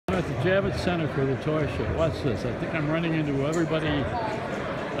at the Javits Center for the toy show. Watch this. I think I'm running into everybody.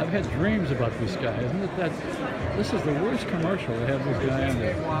 I've had dreams about this guy. Isn't it that? This is the worst commercial to have this guy in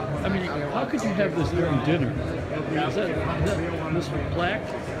there. I mean, how could you have this during dinner? Is that this plaque?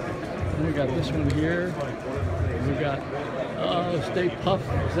 And we got this one here. We got Stay Puff.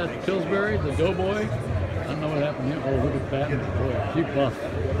 Is that Pillsbury, the Doughboy? I don't know what happened here. Oh, look at that. Boy, she puff.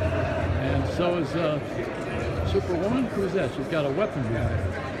 And so is Superwoman. Who's that? She's got a weapon behind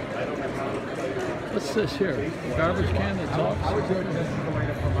her. What's this here? A garbage can that talks?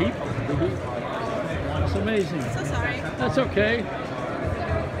 Heap? That's amazing. So sorry. That's okay.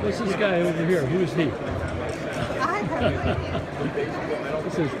 What's this guy over here? Who's he?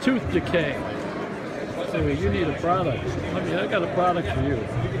 This is tooth decay. So you need a product. I got a product for you.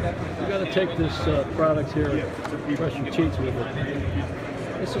 You got to take this product here and brush your teeth with it.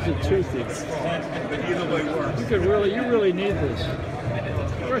 This is a Toothy. You really need this.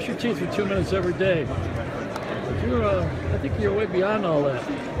 Brush your teeth for 2 minutes every day. I think you're way beyond all that.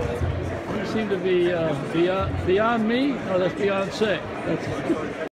 You seem to be beyond me. Oh, that's Beyonce. That's